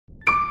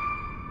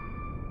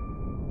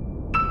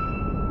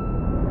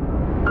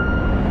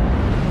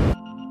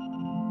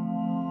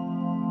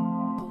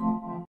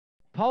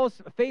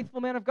Paul's a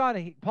faithful man of God,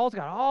 and Paul's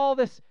got all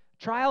this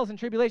trials and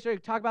tribulation. We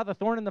talk about the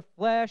thorn in the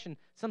flesh, and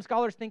some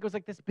scholars think it was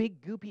like this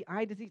big goopy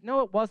eye disease.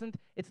 No, it wasn't.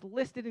 It's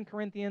listed in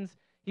Corinthians.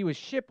 He was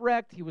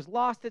shipwrecked. He was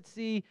lost at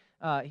sea.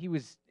 He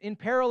was in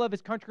peril of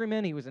his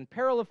countrymen. He was in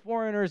peril of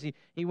foreigners. He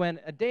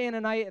went a day and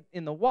a night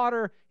in the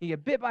water. He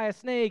got bit by a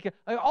snake.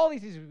 All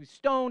these, he was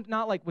stoned,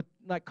 not like with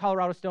like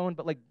Colorado stone,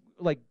 but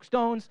like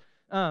stones.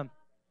 That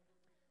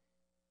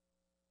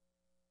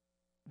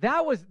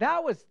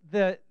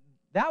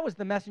was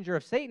the messenger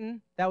of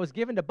Satan that was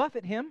given to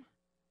buffet him.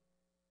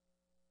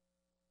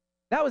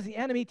 That was the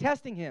enemy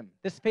testing him,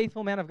 this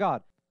faithful man of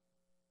God.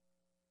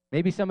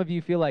 Maybe some of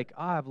you feel like,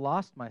 I've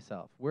lost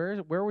myself.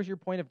 Where was your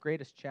point of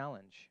greatest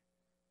challenge?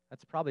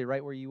 That's probably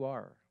right where you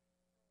are.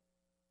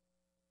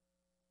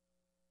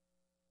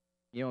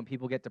 You know, when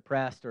people get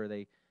depressed or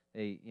they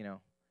go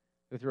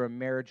through a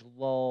marriage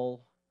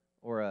lull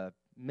or a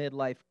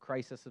midlife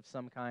crisis of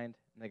some kind,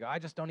 and they go, I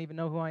just don't even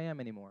know who I am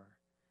anymore.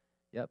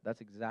 Yep,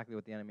 that's exactly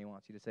what the enemy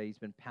wants you to say. He's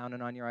been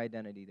pounding on your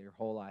identity your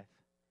whole life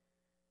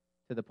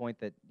to the point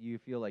that you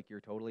feel like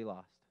you're totally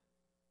lost.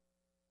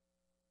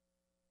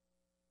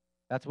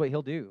 That's what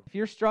he'll do. If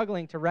you're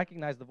struggling to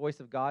recognize the voice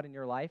of God in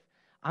your life,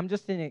 I'm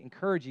just going to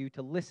encourage you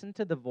to listen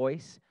to the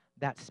voice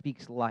that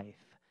speaks life.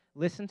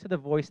 Listen to the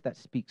voice that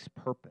speaks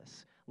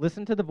purpose.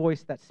 Listen to the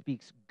voice that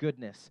speaks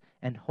goodness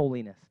and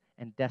holiness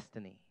and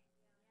destiny.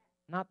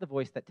 Not the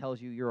voice that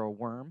tells you you're a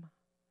worm.